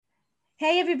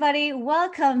Hey everybody,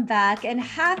 welcome back and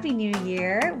Happy New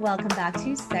Year. Welcome back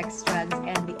to Sex, Drugs,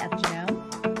 and the Epigenome.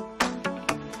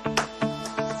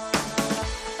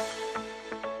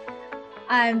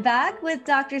 I'm back with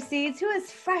Dr. Seeds, who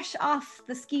is fresh off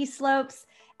the ski slopes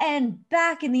and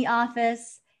back in the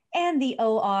office and the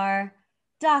OR.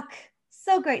 Doc,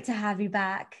 so great to have you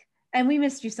back. And we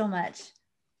missed you so much.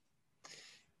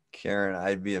 Karen,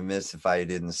 I'd be amiss if I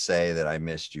didn't say that I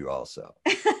missed you also.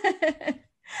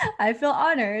 I feel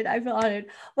honored.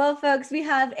 Well, folks, we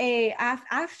have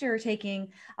after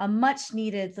taking a much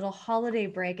needed little holiday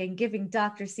break and giving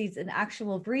Dr. Seeds an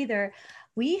actual breather,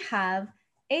 we have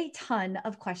a ton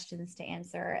of questions to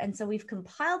answer. And so we've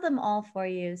compiled them all for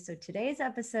you. So today's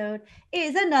episode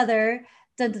is another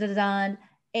dun dun dun dun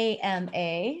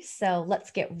AMA. So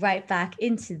let's get right back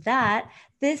into that.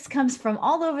 This comes from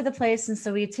all over the place. And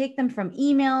so we take them from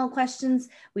email questions,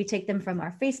 we take them from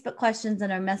our Facebook questions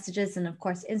and our messages, and of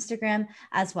course, Instagram,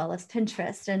 as well as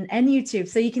Pinterest and YouTube.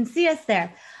 So you can see us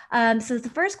there. So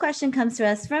the first question comes to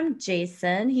us from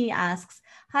Jason. He asks,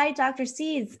 hi, Dr.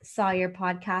 Seeds, saw your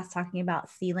podcast talking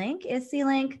about C-Link. Is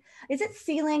it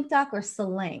C-Link, Doc, or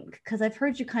C-Link? Because I've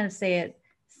heard you kind of say it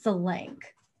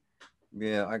C-Link.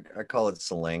 Yeah, I call it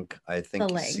C-Link. I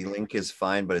think C-Link is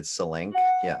fine, but it's C-Link.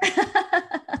 Yeah.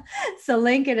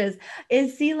 C-Link it is.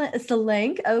 Is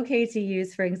C-Link okay to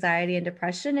use for anxiety and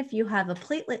depression if you have a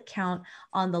platelet count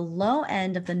on the low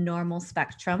end of the normal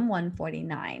spectrum,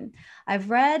 149? I've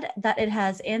read that it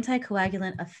has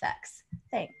anticoagulant effects.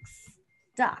 Thanks.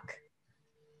 Doc.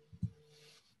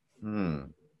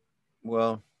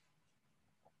 Well,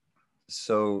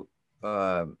 so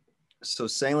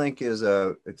C-Link is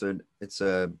a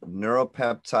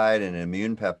neuropeptide and an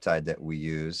immune peptide that we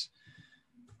use,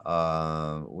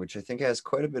 which I think has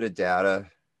quite a bit of data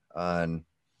on,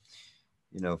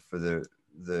 for the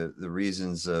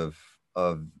reasons of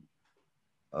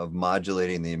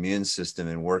modulating the immune system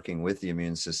and working with the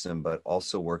immune system, but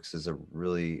also works as a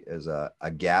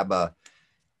GABA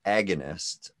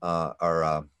agonist,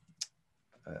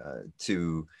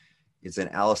 it's an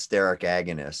allosteric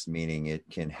agonist, meaning it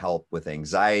can help with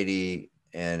anxiety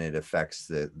and it affects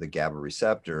the GABA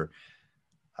receptor.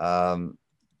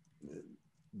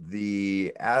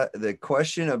 The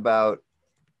question about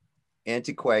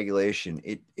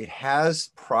anticoagulation, it has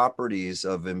properties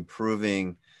of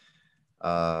improving,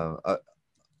 of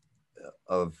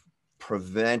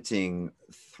preventing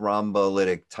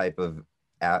thrombolytic type of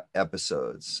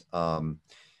episodes.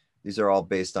 These are all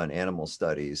based on animal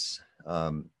studies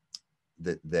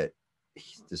that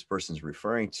this person's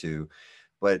referring to,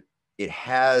 but it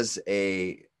has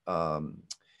it's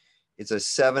a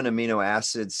 7 amino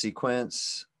acid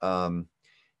sequence, and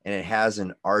it has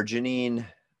an arginine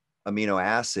amino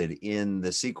acid in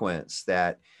the sequence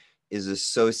that is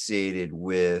associated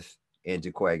with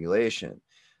anticoagulation.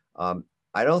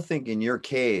 I don't think in your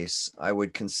case I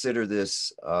would consider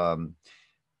this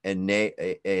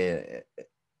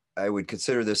I would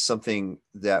consider this something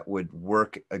that would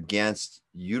work against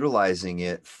utilizing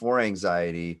it for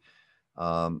anxiety,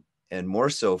 and more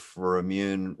so for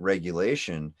immune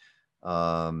regulation,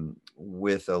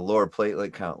 with a lower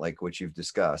platelet count like what you've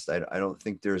discussed. I don't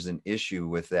think there's an issue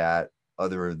with that,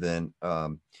 other than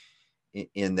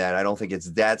in that I don't think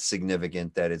it's that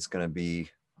significant that it's going to be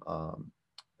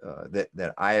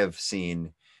that I have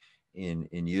seen in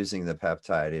using the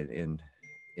peptide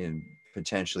in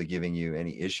potentially giving you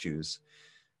any issues.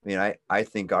 I mean, I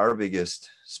think our biggest,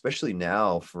 especially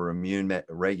now for immune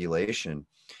regulation,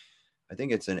 I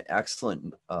think it's an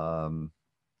excellent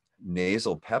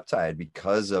nasal peptide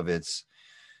because of its,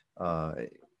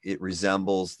 it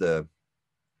resembles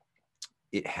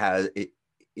it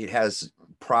has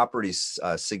properties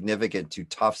significant to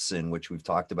tufsin, which we've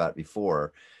talked about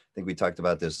before. I think we talked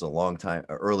about this a long time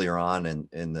earlier on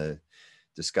in the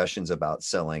discussions about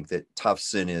C-Link, that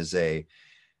tufsin is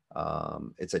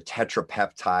it's a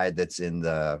tetrapeptide that's in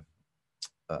the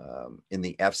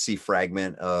FC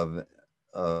fragment of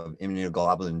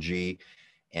immunoglobulin G,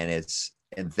 and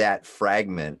that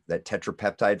fragment, that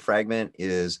tetrapeptide fragment,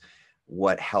 is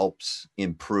what helps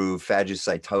improve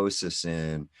phagocytosis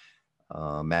in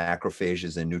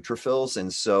macrophages and neutrophils.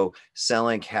 And so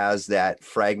C-Link has that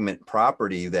fragment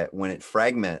property that when it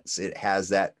fragments, it has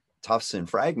that tufsin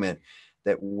fragment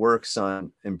that works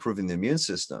on improving the immune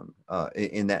system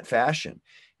in that fashion.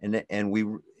 And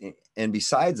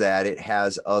besides that, it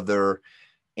has other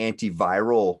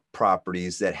antiviral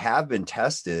properties that have been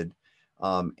tested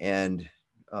and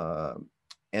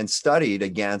studied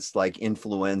against, like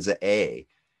influenza A.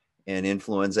 And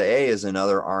influenza A is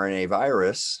another RNA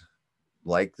virus,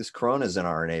 like this corona is an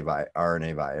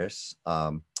RNA virus.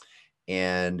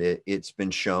 and it's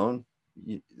been shown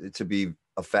to be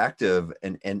effective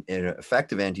and an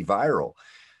effective antiviral.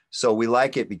 So we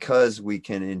like it because we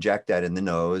can inject that in the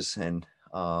nose and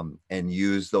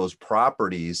use those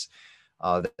properties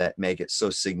that make it so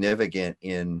significant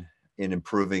in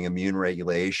improving immune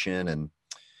regulation. And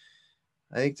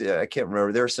I think I can't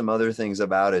remember. There are some other things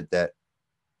about it that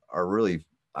are really,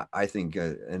 I think,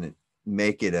 and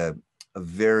make it a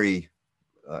very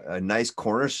a nice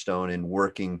cornerstone in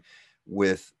working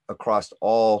with across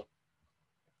all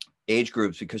age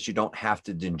groups, because you don't have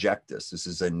to inject this. This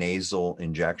is a nasal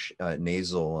injection,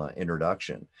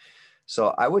 introduction.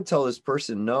 So I would tell this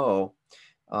person no,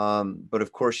 but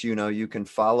of course, you can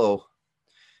follow,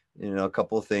 a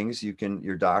couple of things.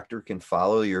 Your doctor can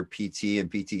follow your PT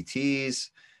and PTTs.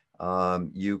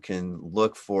 You can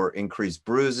look for increased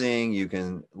bruising. You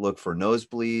can look for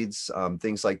nosebleeds,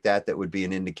 things like that. That would be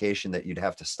an indication that you'd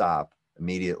have to stop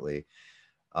immediately.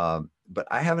 But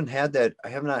I haven't had that. I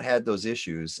have not had those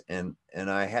issues, and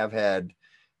I have had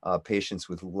patients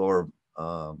with lower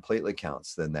platelet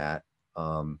counts than that.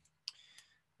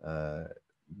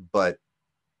 But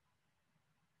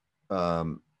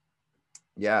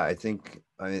yeah, I think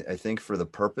for the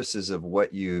purposes of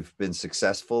what you've been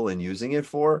successful in using it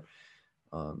for,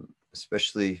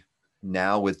 especially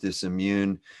now with this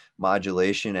immune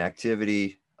modulation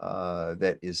activity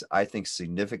that is, I think,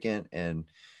 significant, and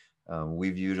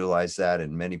we've utilized that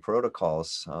in many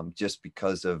protocols just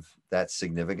because of that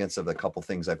significance of the couple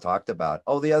things I've talked about.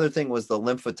 Oh, the other thing was the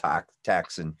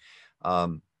lymphotaxin.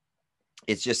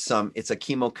 It's just it's a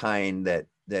chemokine that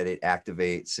it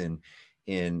activates in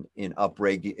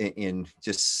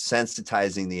just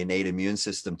sensitizing the innate immune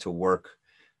system to work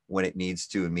when it needs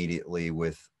to immediately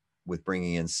with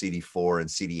bringing in CD4 and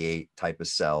CD8 type of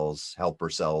cells, helper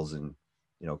cells, and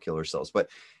killer cells. But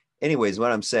anyways,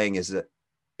 what I'm saying is that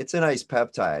it's a nice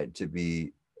peptide to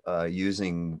be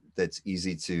using, that's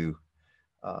easy to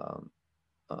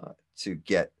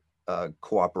get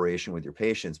cooperation with your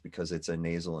patients, because it's a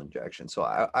nasal injection. So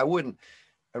I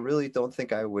really don't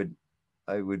think I would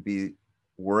be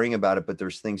worrying about it, but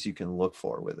there's things you can look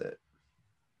for with it.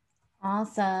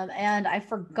 Awesome. And I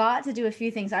forgot to do a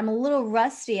few things. I'm a little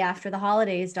rusty after the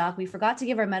holidays, Doc. We forgot to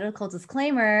give our medical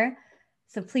disclaimer.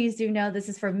 So please do know this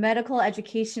is for medical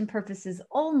education purposes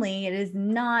only. It is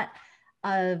not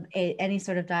any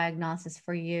sort of diagnosis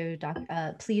for you, Doc.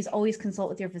 Please always consult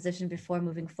with your physician before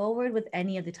moving forward with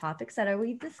any of the topics that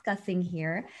we're discussing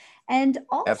here. And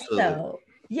also, absolutely.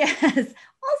 Yes,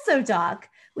 also, Doc,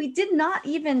 we did not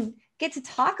even get to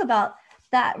talk about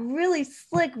that really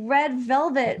slick red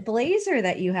velvet blazer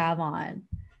that you have on.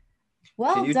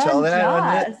 Well done, can you tell that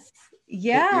Joss. On it?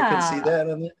 Yeah, you can see that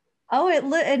on it. Oh,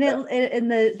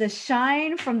 and the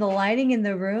shine from the lighting in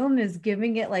the room is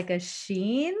giving it like a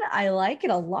sheen. I like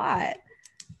it a lot.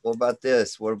 What about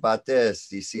this? What about this?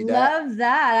 Do you see that? Love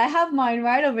that. I have mine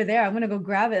right over there. I'm gonna go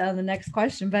grab it on the next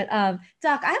question. But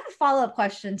Doc, I have a follow-up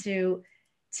question to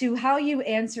how you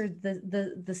answered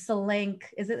the Solank.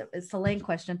 Is it a Solank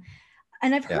question?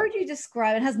 And I've heard you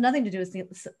describe, it has nothing to do with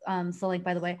Solank,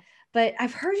 by the way, but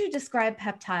I've heard you describe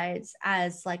peptides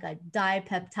as like a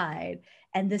dipeptide,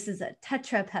 and this is a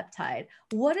tetrapeptide.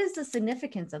 What is the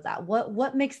significance of that?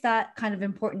 What makes that kind of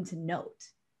important to note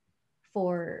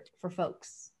for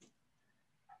folks?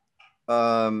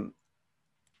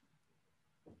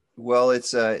 Well,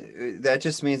 it's that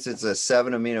just means it's a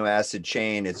 7 amino acid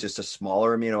chain. It's just a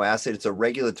smaller amino acid. It's a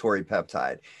regulatory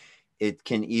peptide. It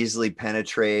can easily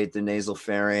penetrate the nasal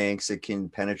pharynx. It can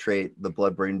penetrate the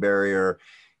blood-brain barrier.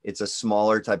 It's a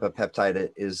smaller type of peptide.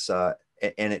 It is, and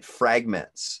it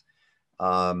fragments.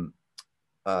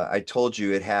 I told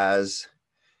you it has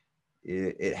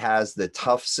the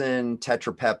Tufsin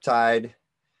tetrapeptide,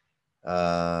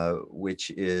 which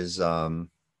is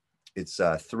it's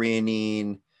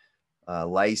threonine,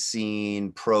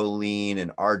 lysine, proline,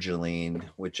 and arginine,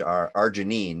 which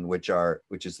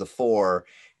is the 4.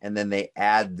 And then they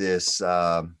add this. They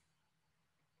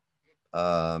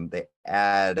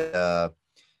add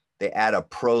a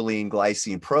proline,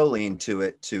 glycine, proline to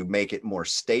it to make it more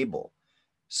stable.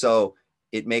 So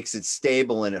it makes it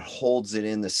stable and it holds it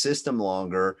in the system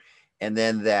longer. And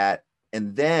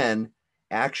then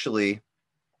actually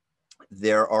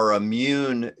there are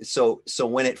immune. So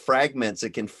when it fragments,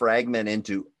 it can fragment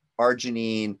into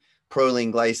arginine,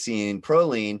 proline, glycine,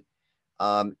 proline.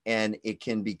 And it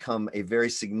can become a very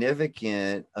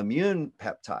significant immune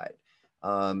peptide.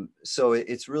 So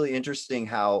it's really interesting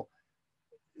how,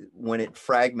 when it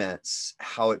fragments,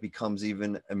 how it becomes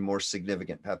even a more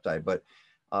significant peptide. But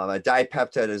a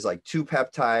dipeptide is like 2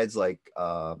 peptides, like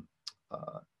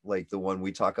the one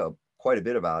we talk quite a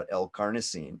bit about,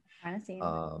 L-carnosine.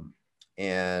 Carnosine.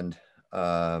 And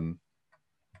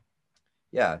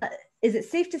yeah. Is it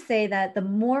safe to say that the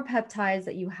more peptides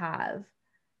that you have,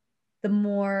 the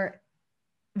more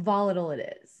volatile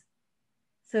it is?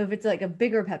 So if it's like a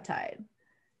bigger peptide.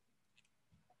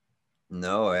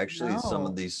 No, actually, some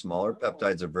of No. these smaller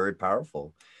peptides are very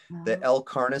powerful. The Oh,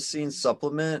 L-carnosine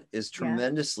supplement is yeah.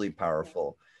 tremendously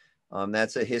powerful.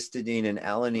 That's a histidine and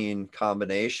alanine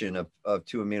combination of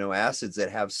two amino acids that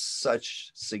have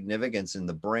such significance in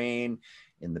the brain,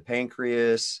 in the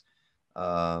pancreas.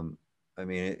 I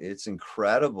mean, it's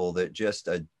incredible that just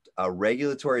a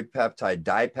regulatory peptide,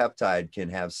 dipeptide, can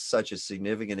have such a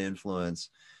significant influence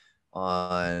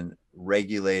on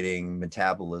regulating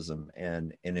metabolism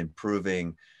and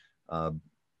improving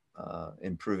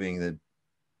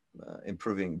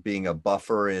improving being a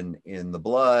buffer in the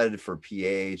blood for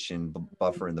pH and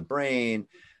buffer in the brain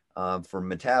for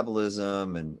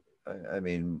metabolism. And I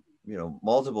mean, you know,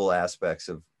 multiple aspects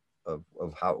of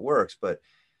how it works, but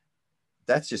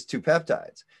that's just two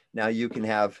peptides. Now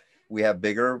we have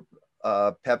bigger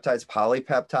peptides,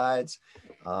 polypeptides,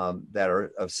 that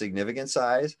are of significant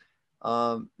size,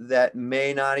 that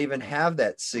may not even have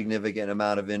that significant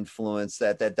amount of influence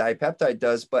that dipeptide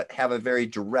does, but have a very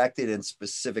directed and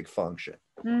specific function.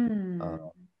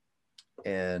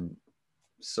 And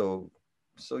so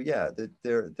yeah,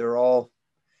 they're all,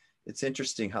 it's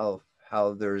interesting how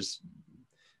there's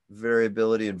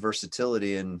variability and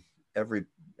versatility in every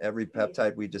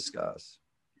peptide we discuss.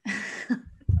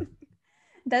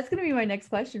 That's going to be my next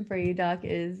question for you, Doc,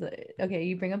 is, okay,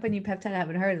 you bring up a new peptide I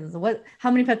haven't heard of.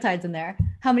 How many peptides in there?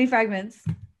 How many fragments?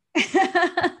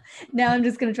 Now I'm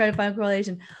just going to try to find a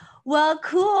correlation. Well,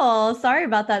 cool. Sorry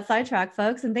about that sidetrack,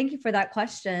 folks. And thank you for that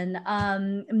question.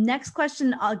 Next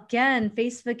question, again,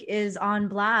 Facebook is on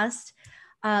blast.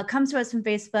 Comes to us from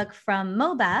Facebook from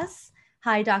Mobas.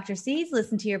 Hi, Dr. C's.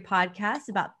 Listen to your podcast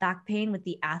about back pain with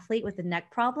the athlete with the neck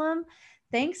problem.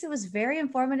 Thanks. It was very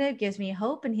informative. Gives me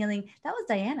hope and healing. That was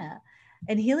Diana.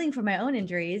 And healing from my own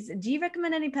injuries. Do you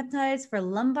recommend any peptides for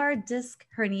lumbar disc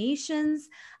herniations?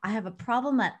 I have a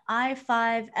problem at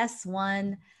I5,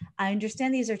 S1. I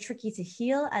understand these are tricky to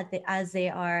heal as they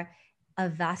are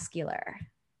avascular.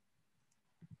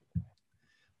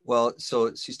 Well,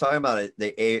 so she's talking about it,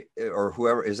 the or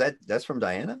whoever is that's from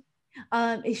Diana.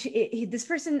 This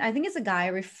person, I think it's a guy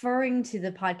referring to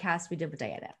the podcast we did with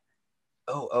Diana.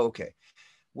 Oh, okay.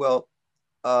 Well,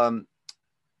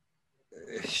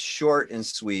 short and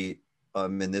sweet.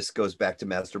 And this goes back to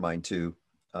Mastermind 2,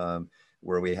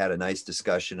 where we had a nice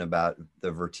discussion about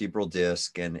the vertebral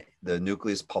disc and the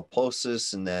nucleus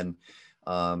pulposus, and then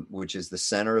which is the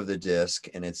center of the disc,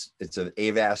 and it's an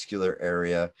avascular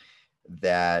area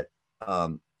that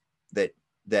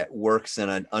that works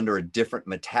under a different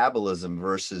metabolism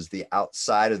versus the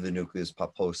outside of the nucleus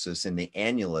pulposus in the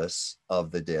annulus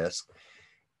of the disc.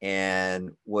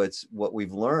 And what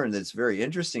we've learned that's very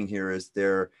interesting here is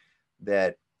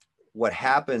that what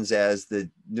happens as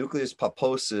the nucleus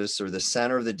pulposus, or the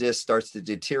center of the disc, starts to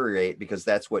deteriorate, because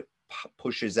that's what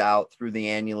pushes out through the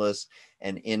annulus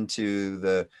and into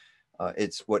the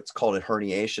it's what's called a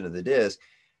herniation of the disc.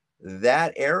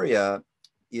 That area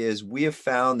is, we have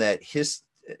found that histone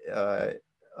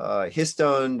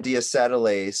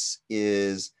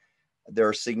deacetylase there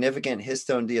are significant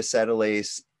histone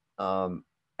deacetylase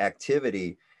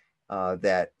activity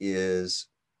that is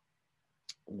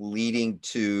leading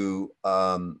to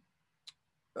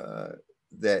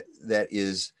that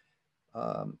is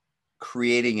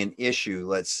creating an issue,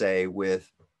 let's say,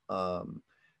 with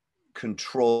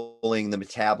controlling the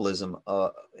metabolism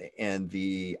and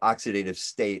the oxidative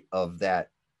state of that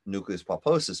nucleus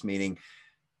pulposus, meaning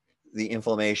the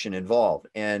inflammation involved.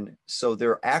 And so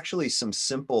there are actually some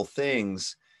simple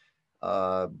things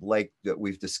like that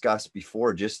we've discussed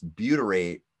before, just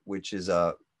butyrate, which is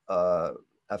a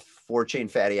 4-chain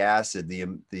fatty acid, the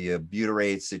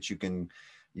butyrates that you can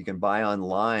buy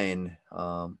online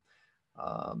that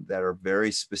are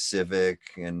very specific,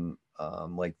 and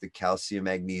like the calcium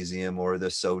magnesium or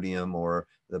the sodium or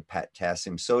the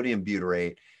potassium sodium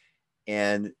butyrate.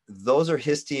 And those are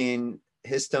histone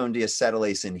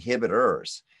deacetylase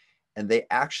inhibitors, and they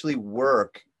actually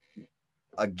work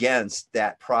against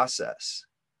that process.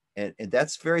 And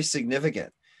that's very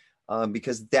significant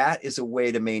because that is a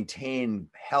way to maintain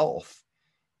health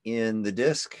in the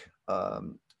disc,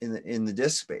 in the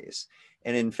disc space.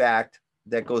 And in fact,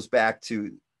 that goes back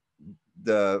to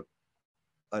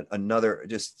another,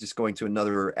 just going to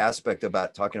another aspect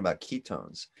about talking about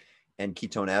ketones and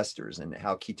ketone esters, and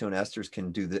how ketone esters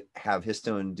can have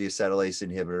histone deacetylase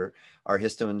inhibitor, are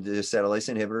histone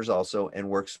deacetylase inhibitors also, and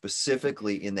work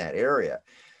specifically in that area.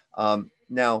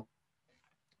 Now,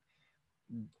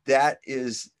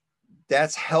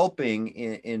 that's helping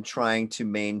in trying to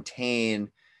maintain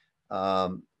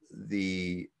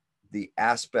the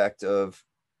aspect of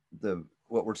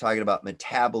what we're talking about,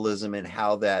 metabolism, and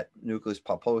how that nucleus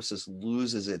pulposus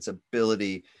loses its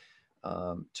ability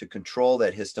to control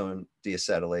that histone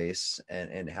deacetylase,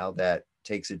 and how that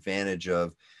takes advantage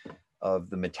of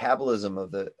the metabolism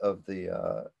of the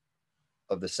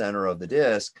center of the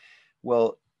disc.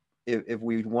 Well, if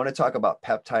we want to talk about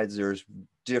peptides,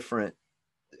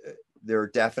 there are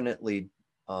definitely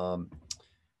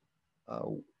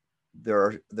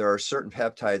there are certain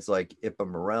peptides like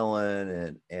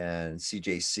ipamorelin and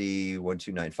CJC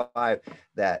 1295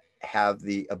 that have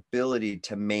the ability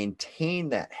to maintain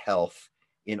that health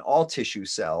in all tissue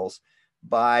cells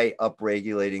by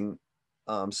upregulating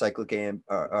cyclic AM,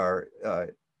 or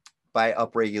by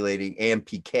upregulating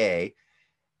AMPK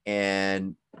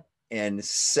and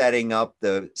setting up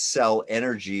the cell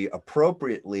energy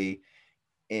appropriately,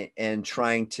 and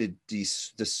trying to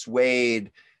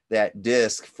dissuade that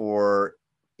disc for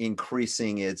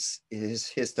increasing his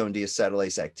histone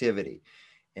deacetylase activity.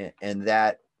 And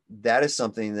that is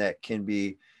something that can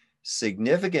be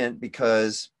significant,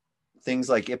 because things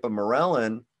like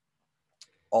ipamorelin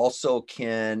also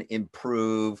can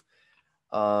improve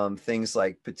things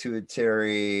like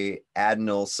pituitary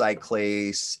adenyl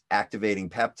cyclase activating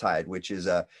peptide, which is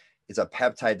a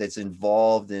peptide that's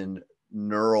involved in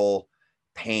neural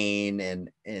pain and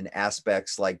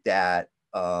aspects like that.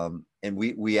 And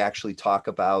we actually talk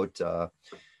about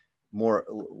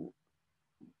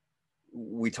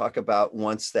we talk about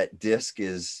once that disc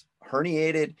is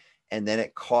herniated, and then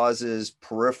it causes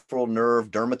peripheral nerve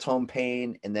dermatome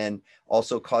pain, and then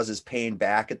also causes pain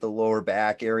back at the lower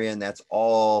back area. And that's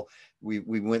all, we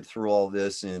went through all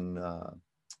this in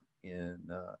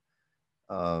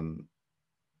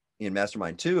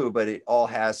Mastermind 2, but it all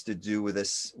has to do with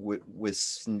this, with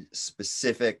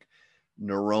specific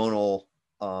neuronal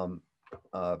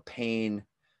pain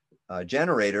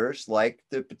generators, like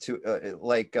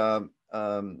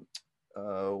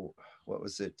what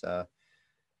was it?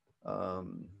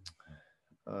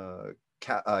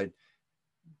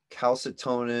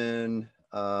 Calcitonin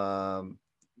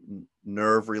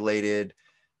nerve related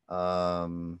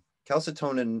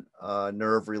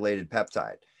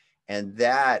peptide, and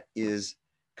that is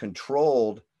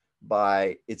controlled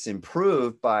by, it's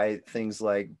improved by things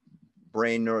like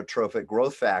brain neurotrophic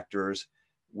growth factors,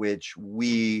 which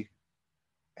we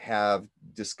have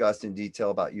discussed in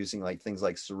detail about using, like things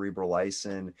like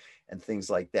cerebrolysin and things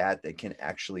like that can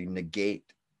actually negate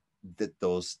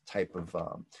those type of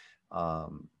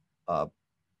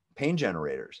pain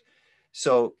generators.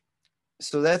 So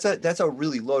that's a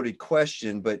really loaded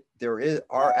question, but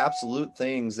are absolute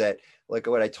things that, like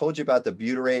what I told you about the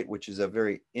butyrate, which is a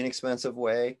very inexpensive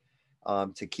way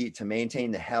to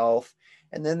maintain the health.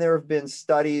 And then there have been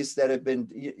studies that have been,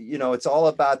 it's all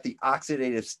about the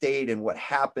oxidative state and what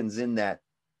happens in that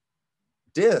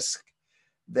disc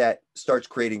that starts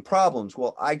creating problems.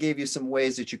 Well, I gave you some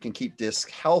ways that you can keep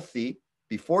disc healthy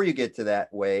before you get to that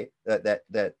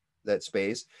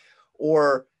space,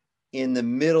 or in the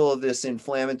middle of this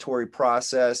inflammatory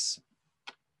process.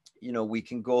 We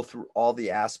can go through all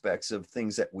the aspects of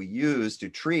things that we use to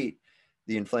treat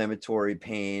the inflammatory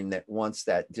pain that once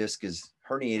that disc is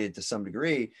herniated to some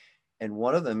degree. And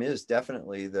one of them is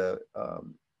definitely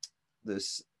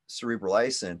this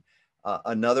cerebrolysin.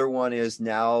 Another one is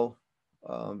now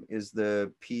is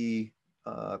the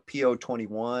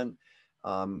PO21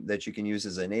 that you can use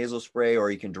as a nasal spray, or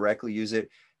you can directly use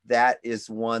it. That is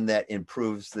one that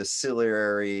improves the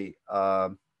ciliary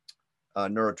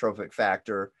neurotrophic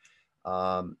factor,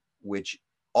 which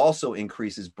also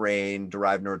increases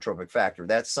brain-derived neurotrophic factor.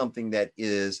 That's something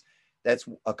that's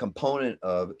a component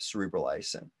of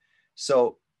cerebrolysin.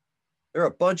 So there are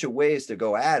a bunch of ways to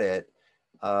go at it.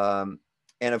 And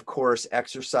of course,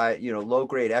 exercise,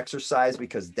 low-grade exercise,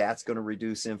 because that's going to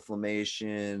reduce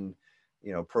inflammation,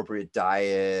 appropriate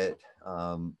diet,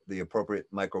 the appropriate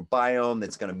microbiome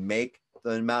that's going to make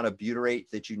the amount of butyrate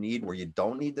that you need where you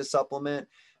don't need the supplement.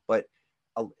 But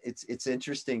it's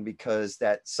interesting because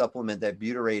that supplement, that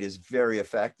butyrate, is very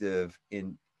effective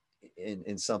in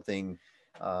something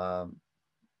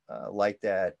like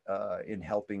that, in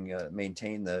helping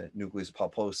maintain the nucleus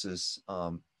pulposus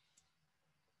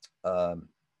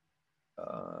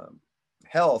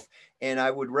health. And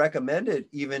I would recommend it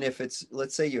even if it's,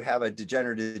 let's say you have a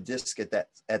degenerative disc at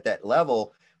that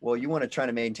level. Well, you want to try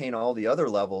to maintain all the other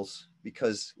levels,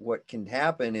 because what can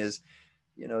happen is,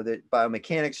 that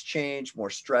biomechanics change,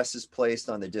 more stress is placed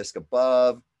on the disc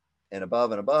above and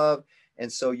above and above.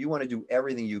 And so you want to do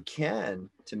everything you can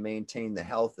to maintain the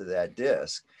health of that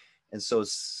disc. And so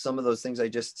some of those things I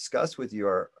just discussed with you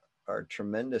are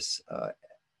tremendous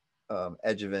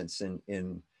adjuvants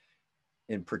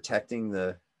in protecting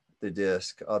the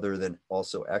disc, other than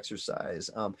also exercise.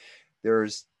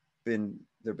 There's been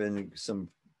some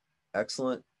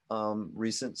excellent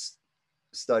recent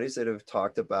studies that have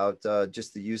talked about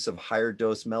just the use of higher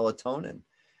dose melatonin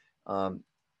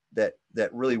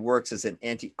that really works as an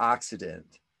antioxidant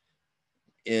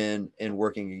in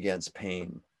working against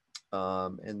pain.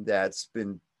 And that's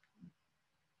been,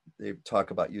 they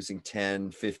talk about using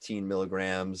 10, 15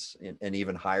 milligrams and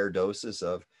even higher doses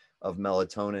of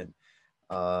melatonin.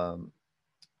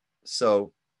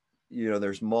 So,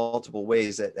 there's multiple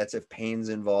ways that's if pain's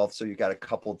involved. So you got a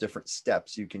couple different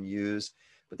steps you can use,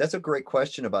 but that's a great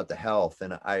question about the health.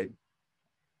 And I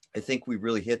think we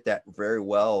really hit that very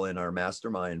well in our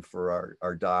mastermind for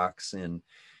our docs, and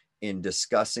in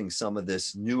discussing some of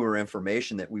this newer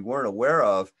information that we weren't aware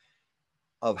of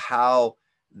how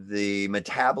the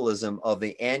metabolism of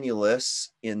the annulus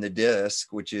in the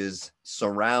disc, which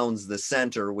surrounds the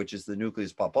center, which is the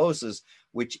nucleus pulposus,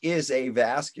 which is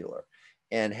avascular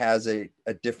and has a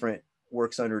different,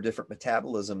 works under a different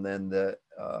metabolism than the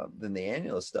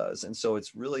annulus does. And so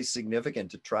it's really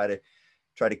significant to try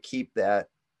to keep that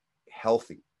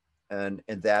healthy. And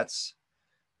that's,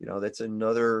 that's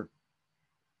another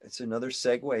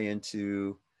segue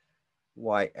into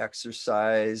why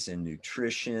exercise and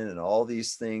nutrition and all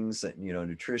these things that,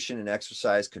 nutrition and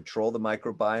exercise control the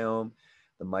microbiome.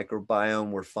 The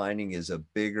microbiome we're finding is a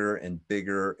bigger and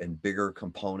bigger and bigger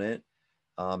component.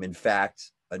 In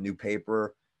fact, a new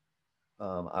paper,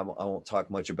 I won't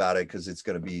talk much about it because it's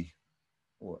going to be,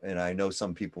 and I know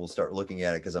some people will start looking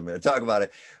at it because I'm going to talk about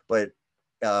it, but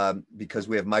because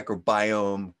we have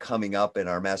microbiome coming up in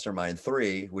our Mastermind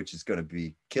 3, which is going to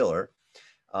be killer.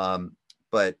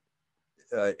 But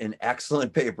an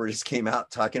excellent paper just came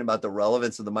out talking about the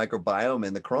relevance of the microbiome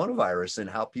and the coronavirus and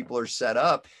how people are set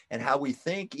up and how we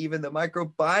think even the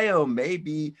microbiome may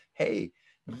be, hey,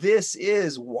 this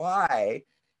is why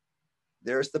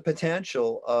there's the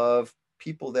potential of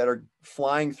people that are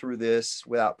flying through this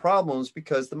without problems,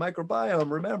 because the microbiome,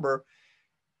 remember,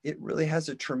 it really has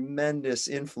a tremendous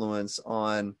influence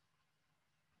on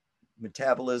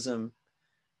metabolism,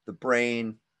 the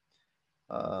brain,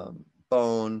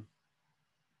 bone,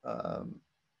 the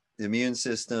immune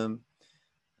system,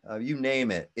 you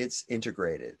name it, it's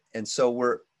integrated. And so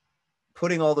we're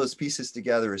putting all those pieces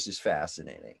together is just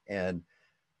fascinating. And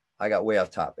I got way off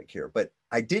topic here, but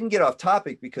I didn't get off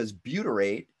topic because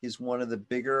butyrate is one of the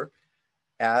bigger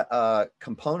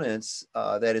components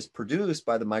that is produced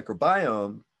by the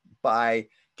microbiome by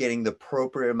getting the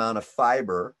appropriate amount of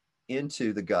fiber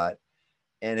into the gut.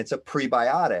 And it's a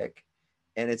prebiotic,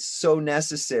 and it's so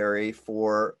necessary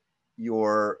for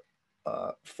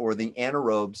for the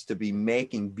anaerobes to be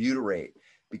making butyrate,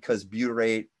 because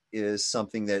butyrate is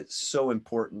something that's so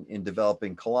important in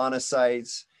developing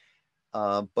colonocytes,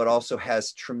 but also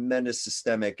has tremendous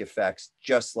systemic effects,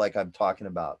 just like I'm talking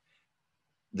about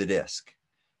the disc.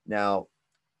 Now,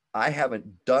 I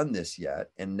haven't done this yet,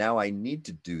 and now I need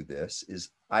to do this.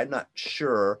 I'm not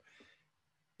sure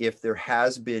if there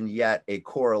has been yet a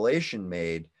correlation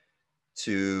made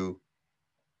to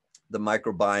the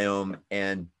microbiome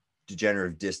and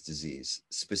degenerative disc disease,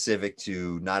 specific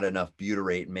to not enough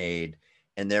butyrate made,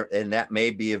 and that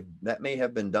may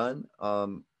have been done.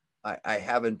 I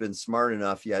haven't been smart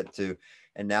enough yet to,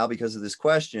 and now because of this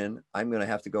question, I'm going to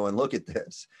have to go and look at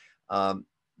this,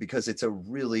 because it's a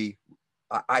really,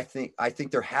 I think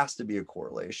there has to be a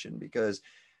correlation, because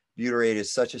butyrate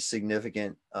is such a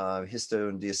significant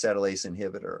histone deacetylase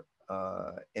inhibitor,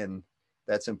 and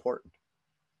that's important.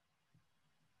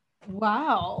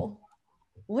 Wow.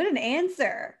 What an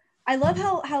answer. I love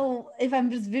how if I'm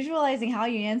just visualizing how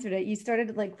you answered it, you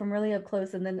started like from really up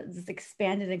close and then it just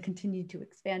expanded and continued to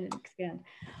expand and expand.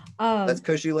 That's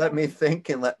because you let me think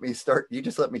and let me start. You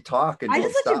just let me talk and I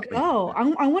don't just let stop you go.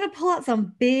 I want to pull out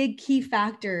some big key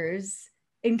factors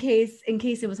in case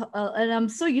it was, and I'm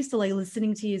so used to like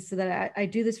listening to you, so that I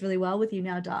do this really well with you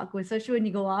now, Doc, especially when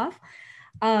you go off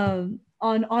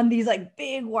on these like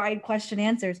big wide question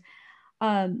answers.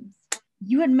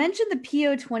 You had mentioned the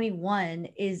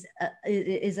PO21 is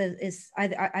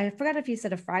I forgot if you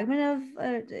said a fragment of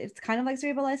it's kind of like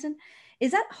cerebrolysin.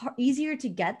 Is that easier to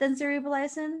get than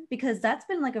cerebrolysin? Because that's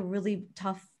been like a really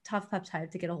tough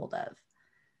peptide to get a hold of.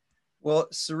 Well,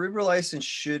 cerebrolysin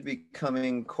should be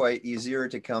coming quite easier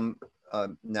to come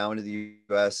now into the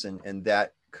US, and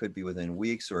that could be within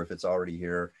weeks, or if it's already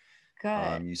here.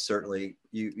 Good. You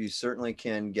certainly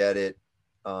can get it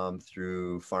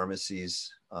through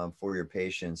pharmacies for your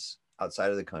patients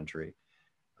outside of the country,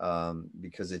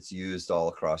 because it's used all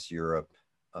across Europe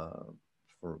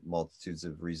for multitudes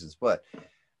of reasons. But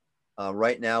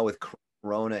right now with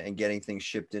Corona and getting things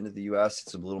shipped into the US,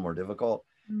 it's a little more difficult.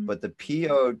 But the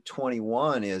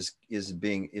PO21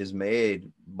 is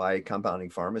made by compounding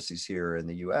pharmacies here in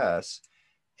the US,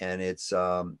 and it's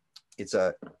a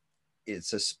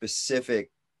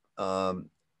specific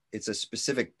it's a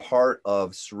specific part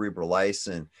of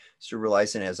cerebrolysin.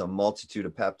 Cerebrolysin has a multitude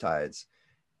of peptides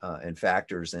and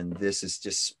factors, and this is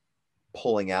just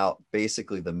pulling out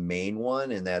basically the main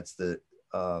one, and that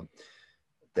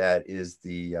is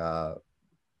the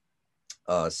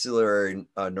ciliary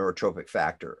neurotropic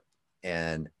factor,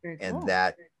 and Very and cool.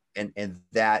 that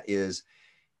is,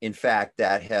 in fact,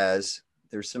 that has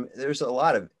there's a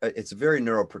lot of it's very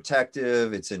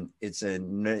neuroprotective. It's a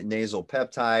nasal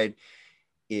peptide.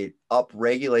 It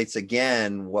upregulates,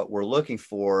 again, what we're looking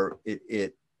for.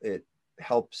 It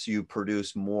helps you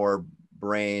produce more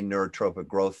brain neurotropic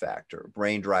growth factor,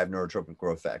 brain-derived neurotropic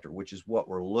growth factor, which is what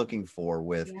we're looking for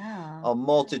with a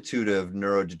multitude of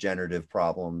neurodegenerative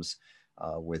problems,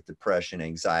 with depression,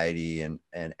 anxiety, and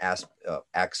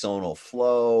axonal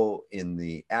flow in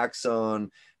the axon. I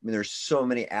mean, there's so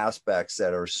many aspects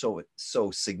that are so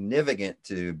significant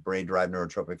to brain-derived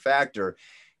neurotropic factor,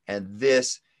 and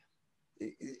this.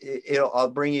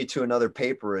 I'll bring you to another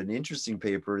paper, an interesting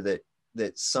paper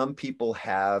that some people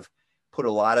have put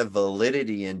a lot of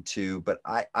validity into, but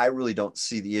I really don't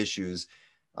see the issues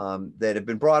that have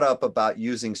been brought up about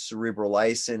using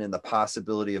cerebrolysin and the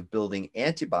possibility of building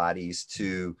antibodies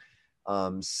to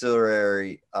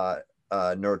ciliary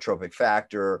neurotropic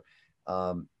factor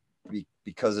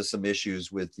because of some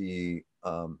issues with the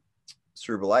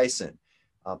cerebrolysin.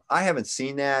 I haven't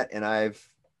seen that, and I've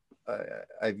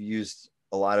used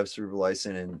a lot of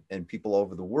cerebrolysin, and people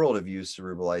over the world have used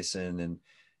cerebrolysin, and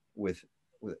with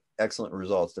excellent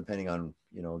results, depending on,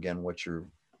 again, what you're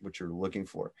looking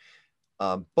for.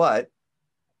 But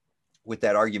with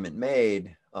that argument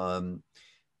made,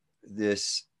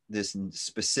 this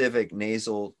specific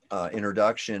nasal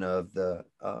introduction of the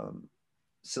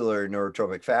ciliary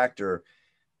neurotropic factor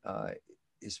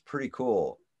is pretty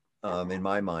cool in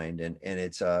my mind, and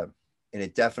it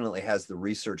definitely has the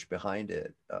research behind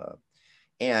it.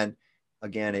 And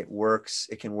again, it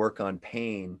can work on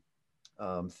pain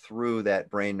through that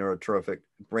brain-derived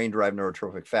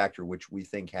neurotropic factor, which we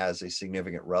think has a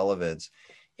significant relevance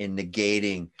in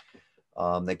negating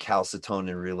the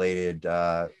calcitonin-related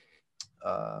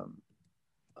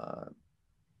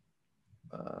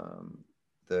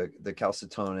the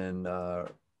calcitonin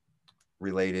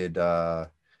related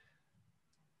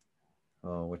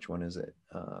which one is it?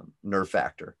 Nerve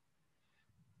factor.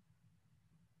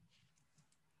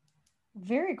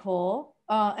 Very cool.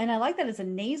 And I like that it's a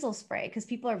nasal spray because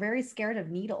people are very scared of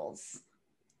needles.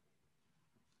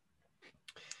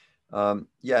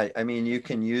 Yeah, I mean, you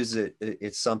can use it.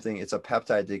 It's a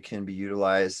peptide that can be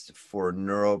utilized for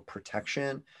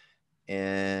neuroprotection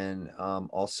and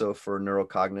also for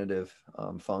neurocognitive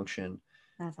function.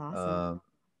 That's awesome.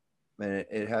 And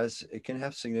it can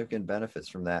have significant benefits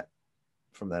from that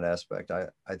aspect. I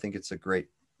think it's a great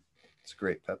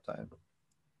peptide.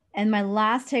 And my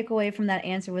last takeaway from that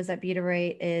answer was that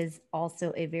butyrate is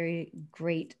also a very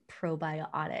great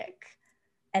probiotic.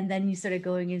 And then you started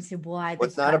going into why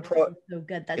this is so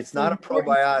good. It's not a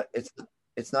probiotic.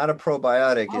 It's not a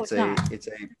probiotic.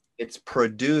 It's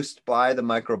produced by the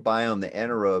microbiome, the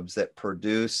anaerobes that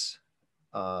produce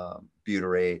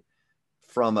butyrate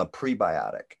from a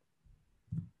prebiotic.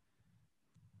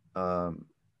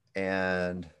 And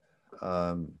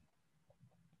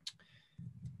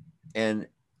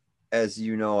as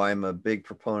you know, I'm a big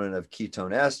proponent of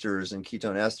ketone esters, and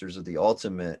ketone esters are the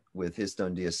ultimate with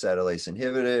histone deacetylase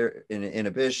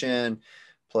inhibition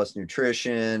plus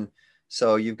nutrition.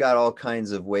 So you've got all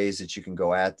kinds of ways that you can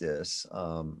go at this,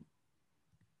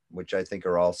 which I think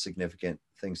are all significant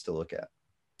things to look at.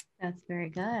 That's very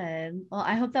good. Well,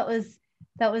 I hope that was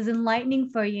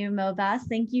enlightening for you, Mohbaz.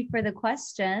 Thank you for the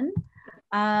question.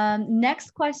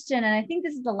 Next question, and I think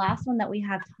this is the last one that we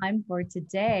have time for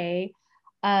today.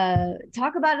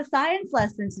 Talk about a science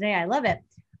lesson today. I love it.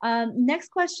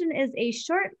 Next question is a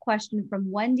short question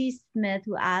from Wendy Smith,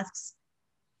 who asks,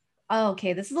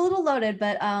 okay, this is a little loaded,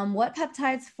 but what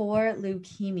peptides for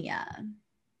leukemia?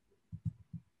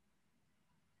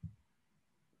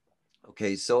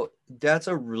 Okay, so that's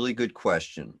a really good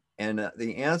question. And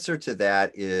the answer to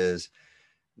that is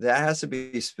that has to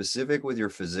be specific with your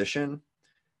physician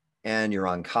and your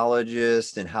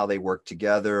oncologist and how they work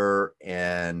together,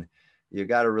 and you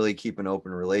got to really keep an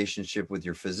open relationship with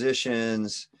your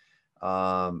physicians,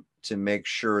 to make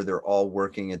sure they're all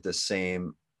working at the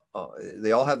same,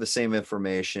 they all have the same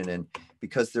information. And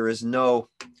because there's no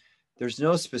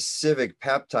specific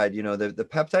peptide, the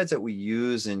peptides that we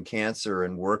use in cancer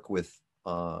and work with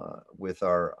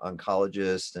our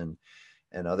oncologists and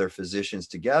other physicians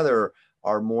together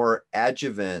are more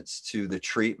adjuvants to the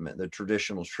treatment, the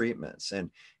traditional treatments.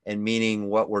 And meaning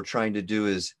what we're trying to do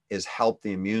is help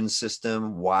the immune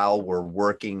system while we're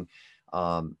working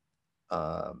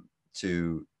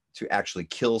to actually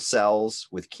kill cells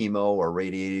with chemo or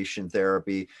radiation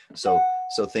therapy. So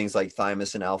things like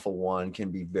thymosin alpha-1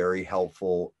 can be very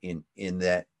helpful in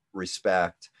that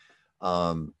respect,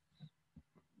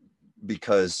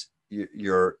 because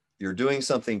you're doing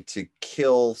something to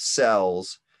kill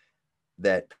cells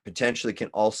that potentially can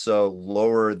also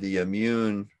lower the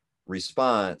immune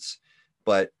response.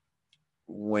 But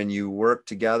when you work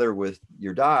together with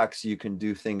your docs, you can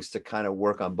do things to kind of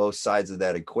work on both sides of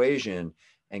that equation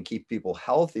and keep people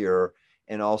healthier,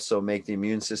 and also make the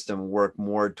immune system work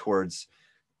more towards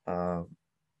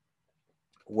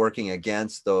working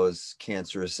against those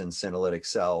cancerous and senolytic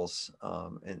cells.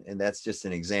 And that's just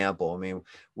an example. I mean,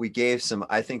 we gave some,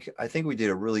 I think we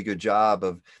did a really good job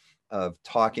of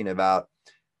talking about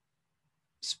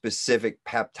specific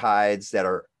peptides that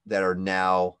are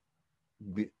now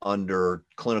under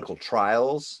clinical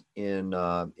trials in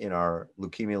our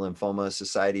Leukemia Lymphoma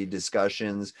Society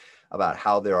discussions, about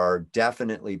how there are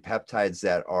definitely peptides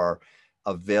that are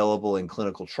available in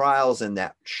clinical trials and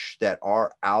that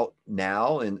are out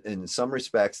now in some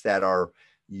respects, that are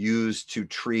used to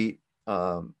treat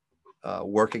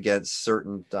work against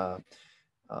certain to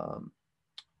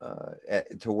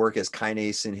work as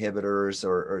kinase inhibitors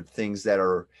or things that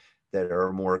are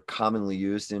more commonly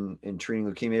used in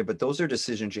treating leukemia. But those are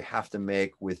decisions you have to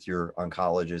make with your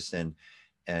oncologist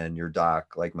and your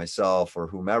doc, like myself or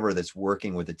whomever that's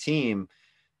working with a team,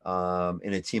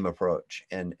 in a team approach.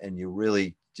 And you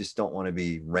really just don't want to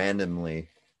be randomly,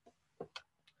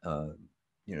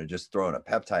 just throwing a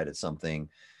peptide at something.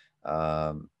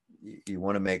 You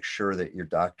want to make sure that your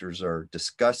doctors are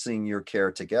discussing your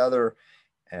care together,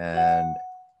 and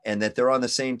that they're on the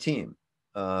same team,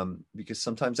 because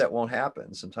sometimes that won't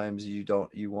happen. Sometimes you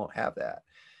won't have that.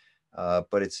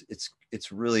 But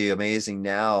it's really amazing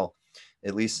now,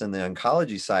 at least on the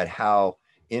oncology side, how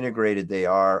integrated they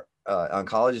are.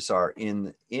 Oncologists are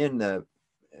in the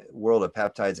world of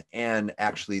peptides, and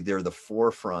actually they're the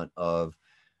forefront of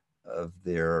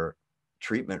their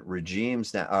treatment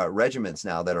regimens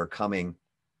now that are coming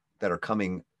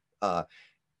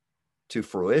to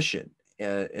fruition.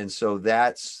 And so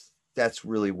that's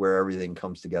really where everything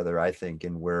comes together, I think,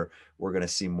 and where we're going to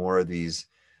see more of these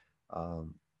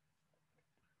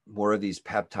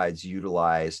peptides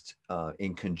utilized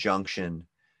in conjunction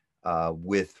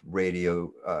with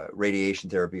radiation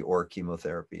therapy or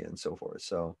chemotherapy and so forth.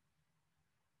 So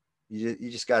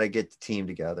you just got to get the team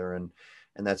together, and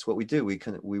that's what we do.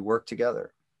 We work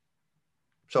together.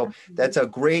 So that's a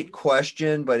great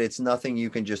question, but it's nothing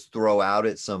you can just throw out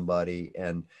at somebody,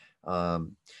 and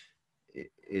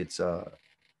it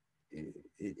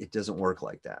doesn't work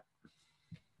like that.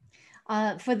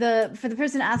 For the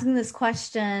person asking this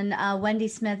question, Wendy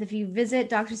Smith, if you visit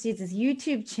Dr. Seeds'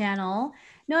 YouTube channel,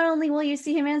 not only will you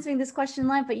see him answering this question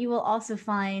live, but you will also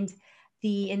find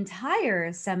the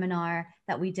entire seminar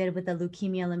that we did with the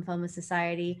Leukemia Lymphoma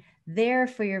Society there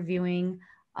for your viewing.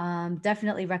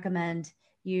 Definitely recommend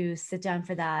you sit down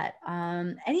for that.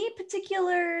 Any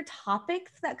particular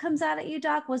topic that comes out at you,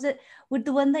 Doc? Was it with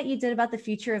the one that you did about the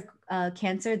future of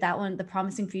cancer, that one, the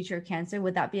promising future of cancer?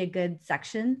 Would that be a good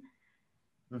section?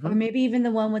 Mm-hmm. Or maybe even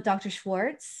the one with Dr.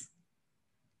 Schwartz,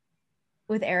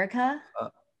 with Erica?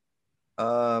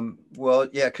 Well,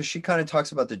 yeah, because she kind of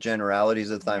talks about the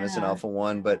generalities of thymosin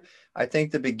alpha-1, but I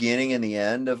think the beginning and the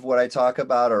end of what I talk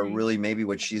about are really maybe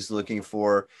what she's looking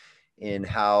for, in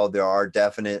how there are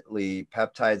definitely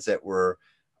peptides that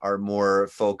are more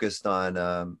focused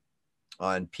on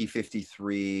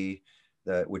P53,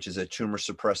 which is a tumor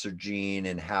suppressor gene,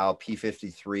 and how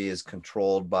P53 is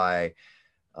controlled by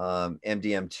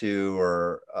MDM2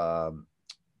 or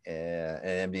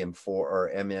and MDM4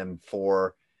 or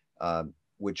MM4,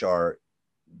 which are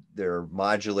they're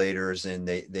modulators, and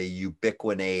they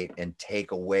ubiquinate and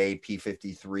take away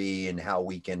P53, and how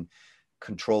we can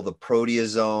control the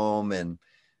proteasome and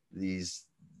these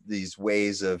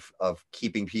ways of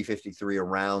keeping P53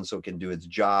 around so it can do its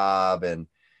job, and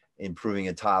improving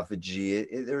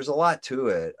autophagy. There's a lot to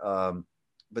it,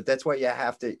 but that's why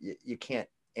you can't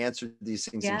answer these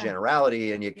things in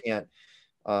generality, and you can't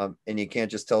And you can't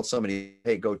just tell somebody,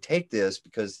 hey, go take this,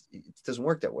 because it doesn't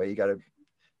work that way. You gotta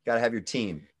have your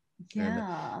team. And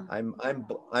Yeah.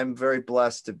 I'm very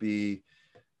blessed to be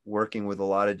working with a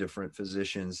lot of different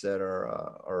physicians that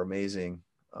are amazing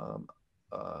um,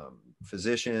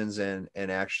 physicians, and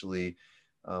actually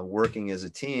working as a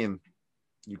team,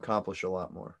 you accomplish a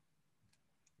lot more.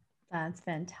 That's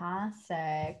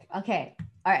fantastic. Okay.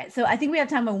 All right. So I think we have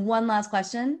time for one last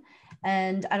question.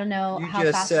 And I don't know You how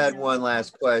just fast. said one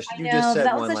last question. I You just know, but said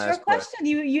that was one a short last question.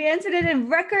 question. You answered it in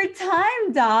record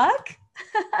time, Doc.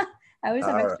 I always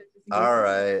have All right. extra just in case. All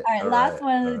right. All right, All last right.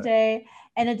 one All of the right. day.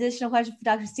 An additional question for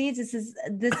Dr. Steeds. This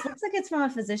looks like it's from a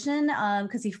physician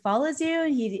because he follows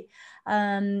you.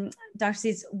 Dr.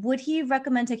 Steeds, would he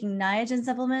recommend taking Niagen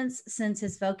supplements since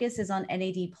his focus is on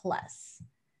NAD plus?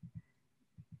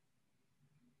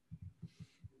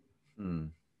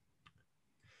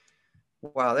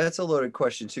 Wow, that's a loaded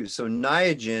question too. So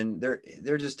Niagen,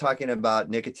 they're just talking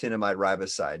about nicotinamide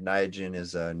riboside. Niagen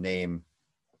is a name.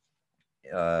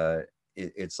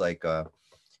 It's like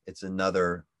it's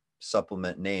another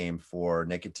supplement name for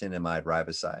nicotinamide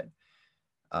riboside,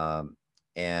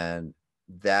 and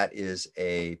that is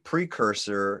a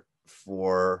precursor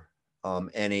for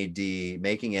NAD,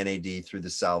 making NAD through the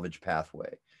salvage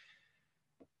pathway.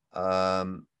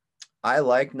 I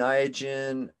like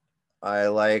Niagen. I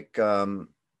like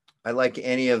I like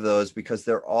any of those because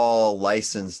they're all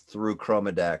licensed through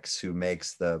Chromadex, who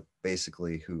makes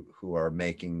basically who are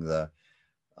making the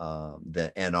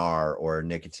NR, or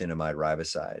nicotinamide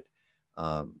riboside.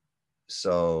 Um,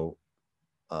 so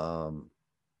um,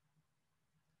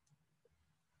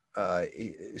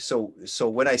 so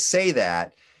when I say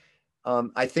that,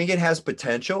 I think it has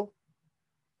potential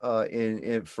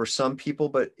in for some people,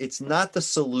 but it's not the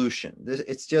solution.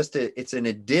 It's just it's an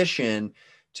addition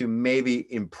to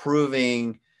maybe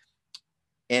improving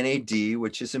NAD,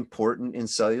 which is important in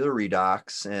cellular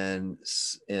redox, and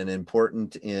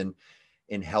important in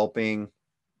helping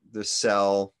the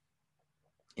cell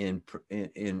in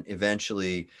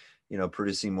eventually,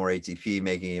 producing more ATP,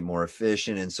 making it more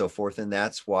efficient, and so forth. And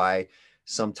that's why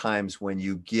sometimes when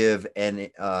you give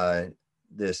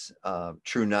this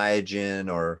true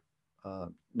Niagen, or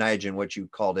Niagen, what you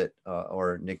called it,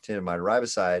 or nicotinamide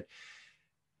riboside,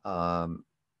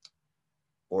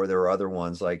 or there are other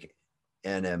ones like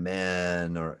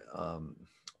NMN,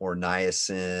 or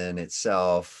niacin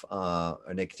itself, or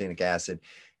nicotinic acid.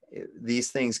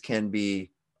 These things can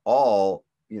be all,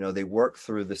 they work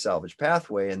through the salvage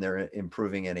pathway, and they're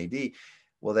improving NAD.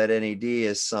 Well, that NAD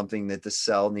is something that the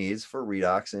cell needs for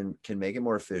redox and can make it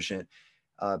more efficient.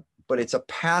 But it's a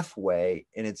pathway,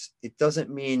 and it doesn't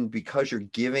mean because you're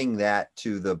giving that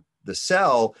to the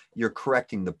cell, you're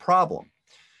correcting the problem.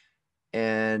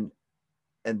 And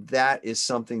that is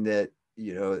something that,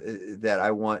 that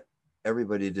I want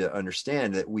everybody to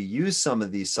understand, that we use some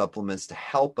of these supplements to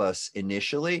help us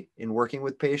initially in working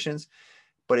with patients,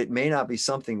 but it may not be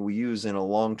something we use in a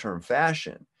long-term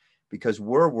fashion, because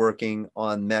we're working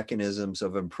on mechanisms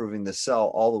of improving the cell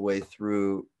all the way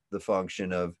through the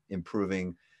function of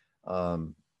improving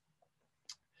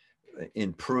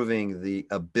the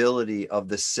ability of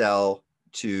the cell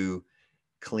to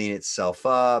clean itself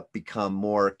up, become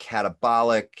more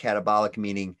catabolic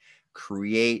meaning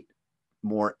create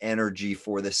more energy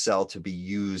for the cell to be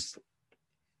used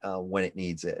when it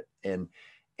needs it. And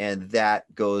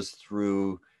that goes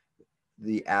through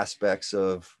the aspects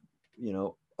of,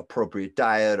 appropriate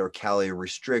diet, or calorie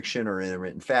restriction, or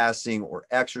intermittent fasting, or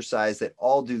exercise, that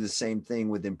all do the same thing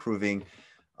with improving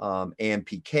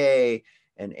AMPK.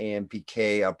 And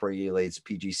AMPK upregulates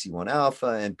PGC1 alpha,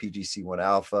 and PGC1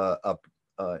 alpha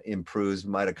improves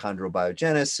mitochondrial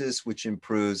biogenesis, which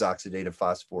improves oxidative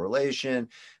phosphorylation,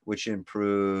 which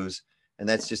improves, and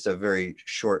that's just a very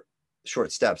short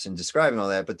steps in describing all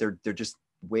that, but they're just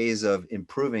ways of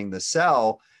improving the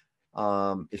cell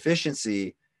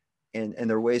efficiency, and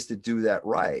there are ways to do that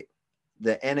right.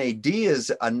 The NAD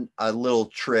is a little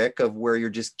trick of where you're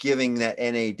just giving that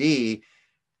NAD,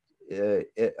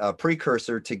 a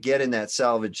precursor to get in that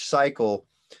salvage cycle,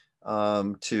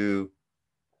 to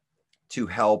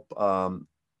help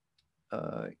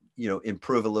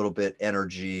improve a little bit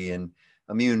energy and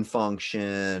immune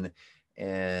function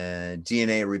and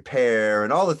DNA repair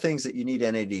and all the things that you need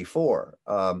NAD for,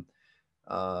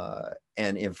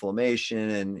 and inflammation.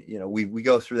 And we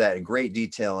go through that in great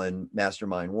detail in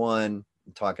Mastermind 1,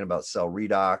 talking about cell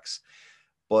redox.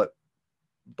 But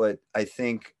I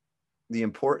think the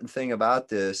important thing about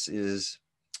this is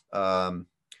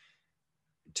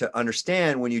to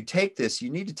understand, when you take this, you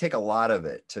need to take a lot of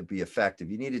it to be effective.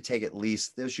 You need to take at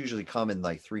least, those usually come in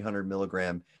like 300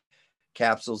 milligram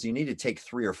capsules, you need to take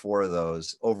 3 or 4 of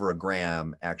those, over a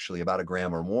gram, actually about a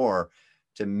gram or more,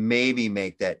 to maybe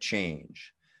make that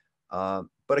change.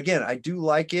 But again, I do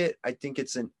like it. I think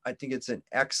it's an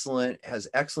excellent, has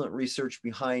excellent research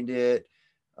behind it.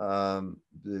 All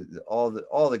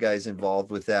the guys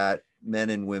involved with that, men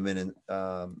and women, and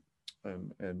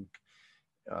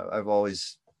I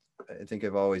think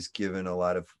I've always given a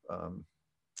lot of,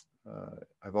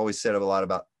 I've always said a lot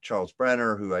about Charles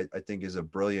Brenner, who I think is a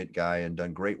brilliant guy and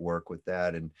done great work with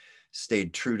that and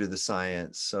stayed true to the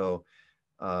science. So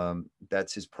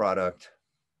that's his product.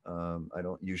 I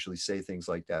don't usually say things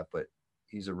like that, but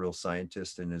he's a real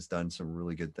scientist and has done some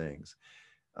really good things.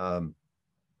 And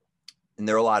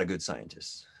there are a lot of good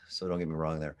scientists, so don't get me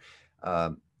wrong there.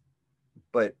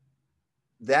 But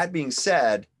that being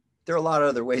said, there are a lot of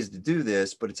other ways to do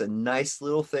this, but it's a nice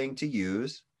little thing to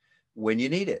use when you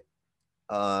need it.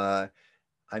 I'm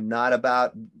not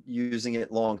about using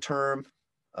it long term,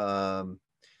 not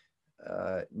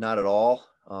at all.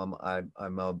 I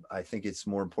think it's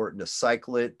more important to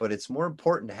cycle it, but it's more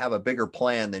important to have a bigger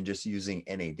plan than just using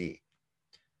NAD.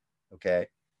 Okay,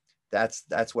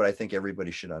 that's what I think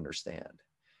everybody should understand.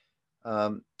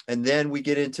 And then we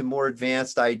get into more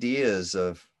advanced ideas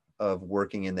of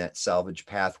working in that salvage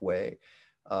pathway,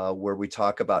 where we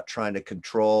talk about trying to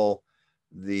control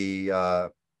the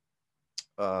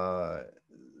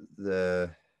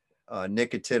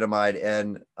nicotinamide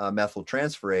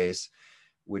N-methyltransferase,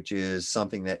 which is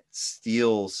something that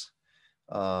steals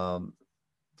nicotinamide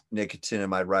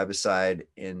riboside,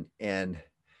 and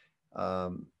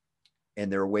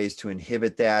there are ways to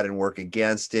inhibit that and work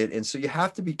against it. And so you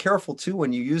have to be careful too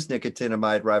when you use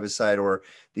nicotinamide riboside or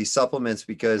these supplements,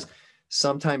 because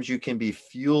sometimes you can be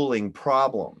fueling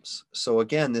problems. So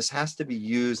again, this has to be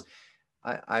used.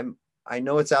 I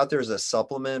know it's out there as a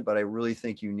supplement, but I really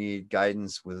think you need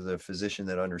guidance with a physician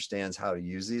that understands how to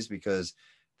use these, because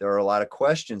there are a lot of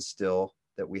questions still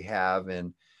that we have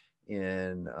in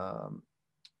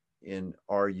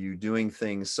are you doing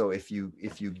things? So if you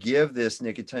give this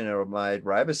nicotinamide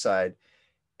riboside,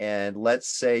 and let's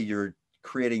say you're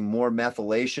creating more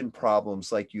methylation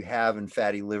problems like you have in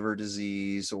fatty liver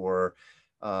disease or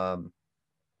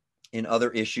in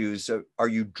other issues, so are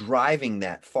you driving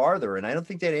that farther? And I don't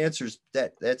think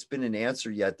that's been an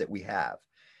answer yet that we have.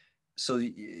 So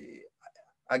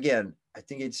again, I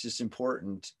think it's just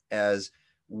important, as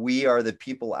we are the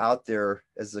people out there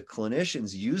as the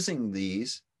clinicians using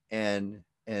these and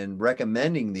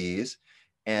recommending these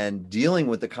and dealing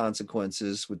with the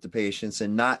consequences with the patients,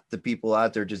 and not the people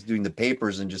out there just doing the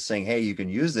papers and just saying, hey, you can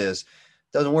use this.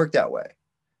 Doesn't work that way.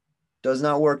 Does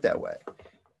not work that way.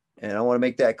 And I want to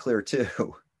make that clear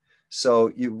too.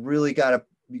 So you really got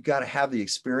to have the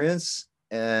experience,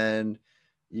 and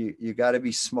you got to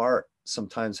be smart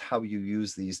sometimes how you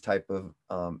use these type of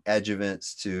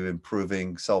adjuvants to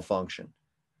improving cell function.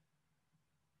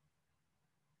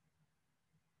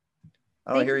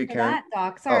 I don't hear you, Karen. That,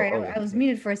 Doc. Sorry, okay. I was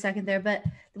muted for a second there, but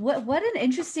what an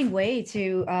interesting way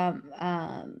to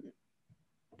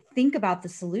think about the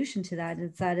solution to that.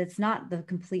 It's that it's not the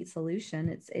complete solution.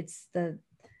 It's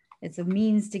a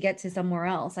means to get to somewhere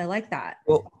else. I like that.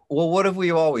 Well, what have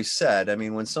we always said? I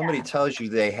mean, when somebody tells you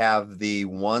they have the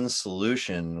one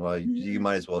solution, well, you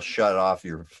might as well shut off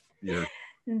your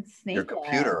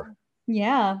computer.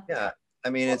 Yeah. Yeah. I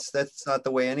mean, that's not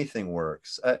the way anything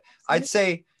works. I'd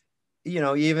say,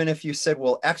 even if you said,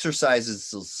 well, exercise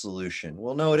is the solution.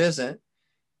 Well, no, it isn't.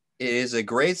 It is a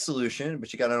great solution,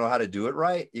 but you got to know how to do it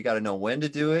right. You got to know when to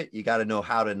do it. You got to know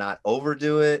how to not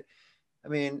overdo it. I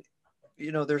mean,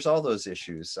 there's all those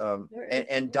issues.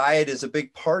 And diet is a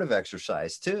big part of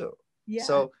exercise too. Yeah.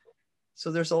 So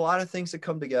there's a lot of things that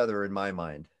come together in my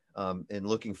mind in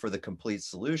looking for the complete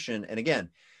solution. And again,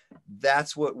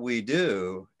 that's what we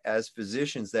do as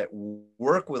physicians that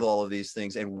work with all of these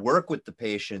things and work with the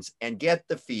patients and get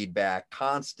the feedback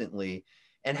constantly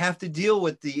and have to deal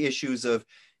with the issues of,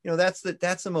 that's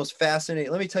the most fascinating.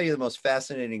 Let me tell you the most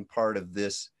fascinating part of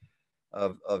this,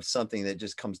 of something that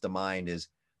just comes to mind is,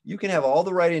 you can have all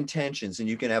the right intentions and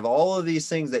you can have all of these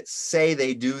things that say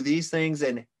they do these things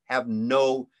and have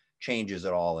no changes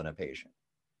at all in a patient.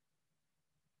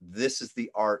 This is the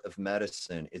art of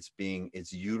medicine. It's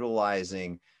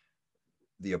utilizing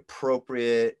the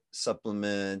appropriate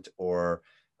supplement or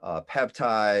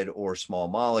peptide or small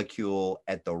molecule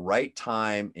at the right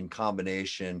time in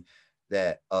combination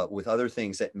that with other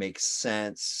things that make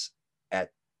sense at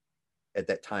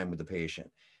that time with the patient.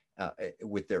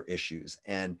 With their issues.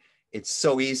 And it's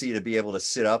so easy to be able to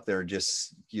sit up there and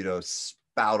just,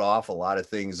 spout off a lot of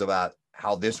things about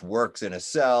how this works in a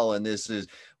cell. And this is,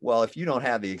 well, if you don't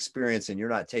have the experience and you're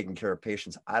not taking care of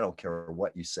patients, I don't care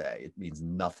what you say. It means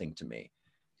nothing to me.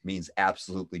 It means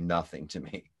absolutely nothing to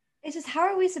me. It's just, how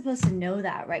are we supposed to know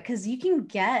that, right? Because you can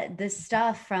get this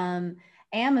stuff from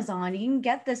Amazon, you can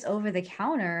get this over the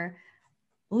counter.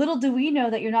 Little do we know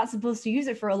that you're not supposed to use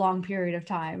it for a long period of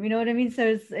time. You know what I mean?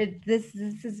 So this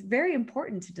is very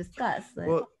important to discuss.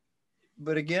 Well,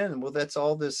 but again, well, that's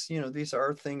all this, you know, these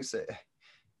are things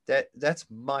that's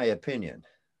my opinion.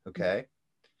 Okay.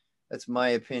 That's my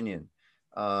opinion.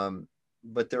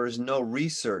 But there is no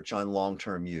research on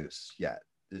long-term use yet.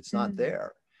 It's not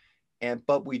there.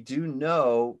 But we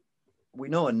know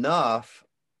enough,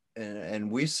 and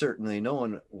we certainly, no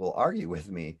one will argue with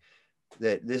me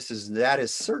that that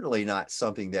is certainly not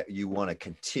something that you want to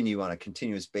continue on a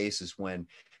continuous basis when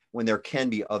there can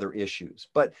be other issues.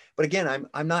 But again,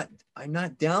 I'm not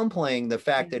downplaying the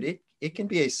fact that it can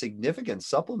be a significant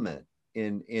supplement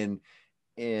in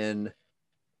the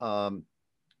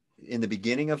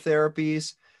beginning of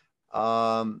therapies,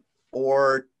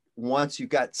 or once you've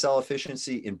got cell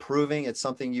efficiency improving, it's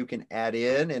something you can add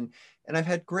in. And I've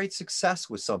had great success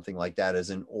with something like that as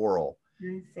an oral.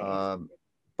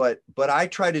 But I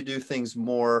try to do things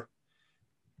more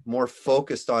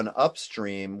focused on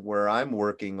upstream, where I'm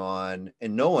working on,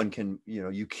 and no one can, you know,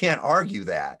 you can't argue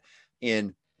that,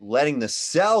 in letting the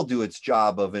cell do its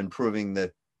job of improving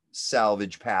the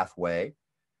salvage pathway,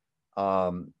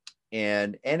 and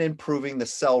improving the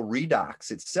cell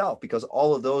redox itself, because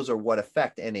all of those are what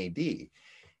affect NAD.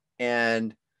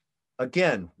 And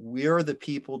again, we're the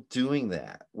people doing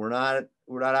that. We're not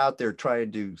out there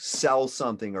trying to sell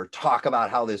something or talk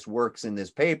about how this works in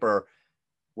this paper.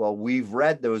 Well, we've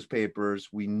read those papers,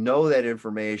 we know that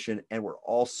information, and we're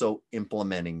also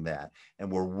implementing that, and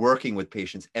we're working with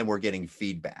patients, and we're getting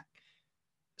feedback.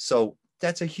 So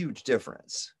that's a huge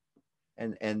difference.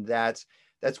 And that's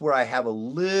where I have a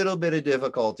little bit of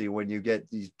difficulty when you get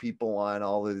these people on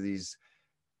all of these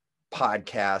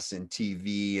podcasts and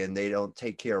TV, and they don't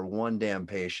take care of one damn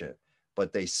patient,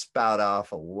 but they spout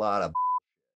off a lot of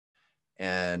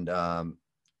and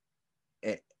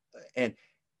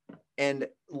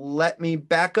let me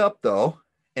back up though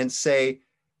and say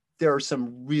there are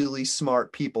some really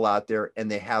smart people out there, and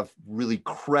they have really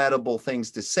credible things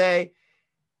to say.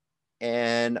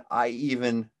 And I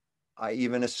even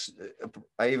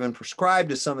prescribe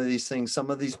to some of these things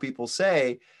some of these people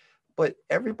say, but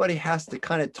everybody has to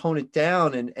kind of tone it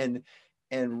down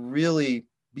and really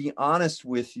be honest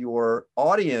with your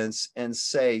audience and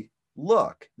say,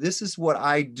 look, this is what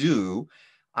I do.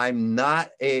 I'm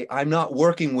not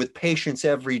working with patients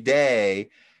every day,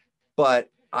 but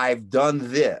I've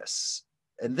done this.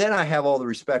 And then I have all the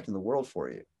respect in the world for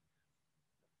you.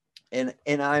 And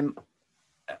I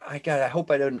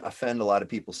hope I didn't offend a lot of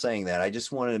people saying that. I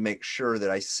just wanted to make sure that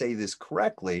I say this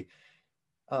correctly,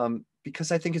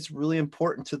 because I think it's really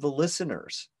important to the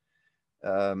listeners,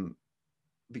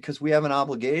 because we have an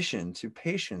obligation to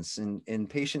patients and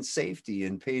patient safety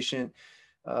and patient,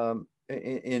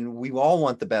 and we all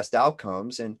want the best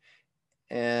outcomes.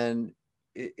 And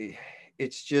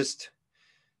it's just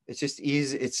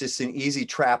easy. It's just an easy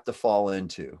trap to fall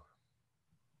into.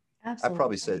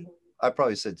 Absolutely. I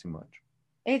probably said too much.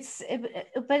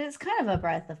 But it's kind of a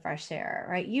breath of fresh air,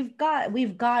 right? We've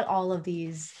got all of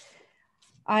these.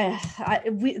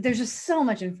 There's just so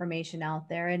much information out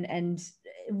there, and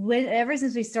ever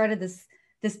since we started this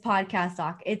podcast,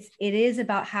 Doc, it is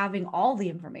about having all the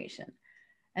information,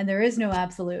 and there is no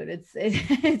absolute.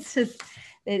 It's just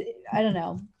I don't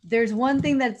know. There's one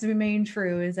thing that's remained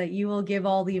true, is that you will give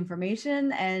all the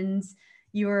information, and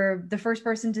you're the first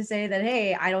person to say that,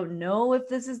 hey, I don't know if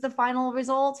this is the final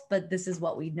result, but this is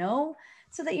what we know,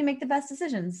 so that you make the best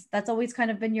decisions. That's always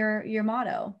kind of been your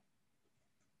motto.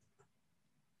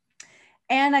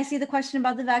 And I see the question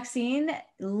about the vaccine.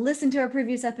 Listen to our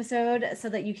previous episode so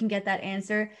that you can get that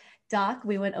answer. Doc,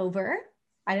 we went over.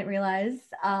 I didn't realize.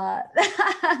 I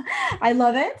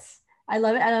love it. And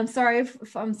I'm sorry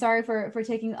for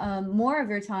taking more of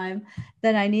your time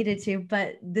than I needed to,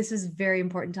 but this is a very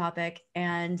important topic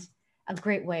and a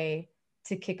great way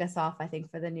to kick us off, I think,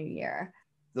 for the new year.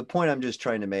 The point I'm just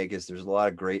trying to make is there's a lot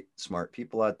of great, smart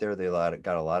people out there. They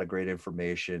got a lot of great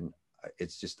information.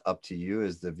 It's just up to you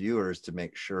as the viewers to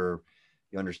make sure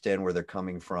you understand where they're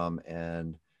coming from.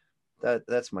 And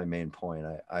that's my main point.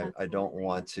 I don't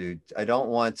want to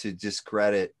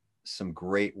discredit some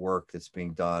great work that's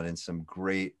being done and some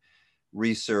great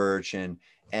research and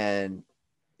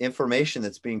information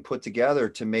that's being put together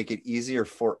to make it easier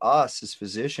for us as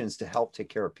physicians to help take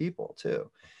care of people too.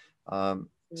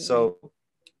 So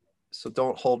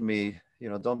don't hold me,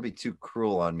 don't be too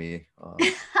cruel on me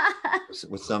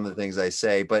with some of the things I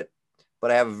say, but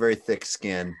I have a very thick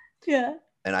skin. Yeah.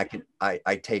 And I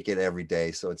take it every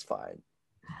day, so it's fine.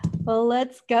 Well,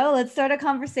 let's go. Let's start a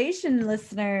conversation,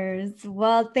 listeners.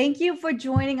 Well, thank you for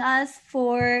joining us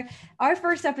for our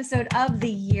first episode of the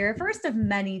year, first of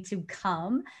many to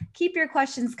come. Keep your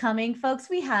questions coming, folks.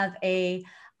 We have we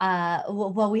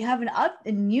have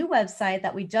a new website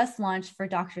that we just launched for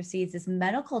Dr. Seeds'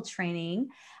 medical training.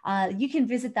 You can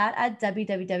visit that at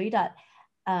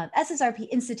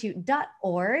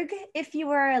ssrpinstitute.org. If you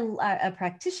are a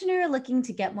practitioner looking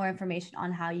to get more information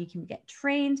on how you can get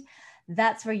trained,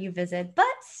 that's where you visit. But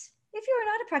if you are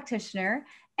not a practitioner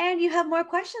and you have more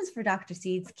questions for Dr.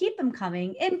 Seeds, keep them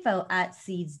coming.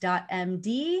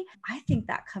 info@seeds.md. I think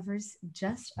that covers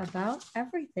just about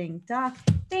everything. Doc,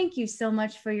 thank you so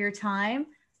much for your time.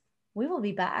 We will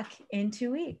be back in 2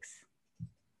 weeks.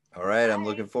 All right. I'm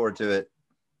looking forward to it.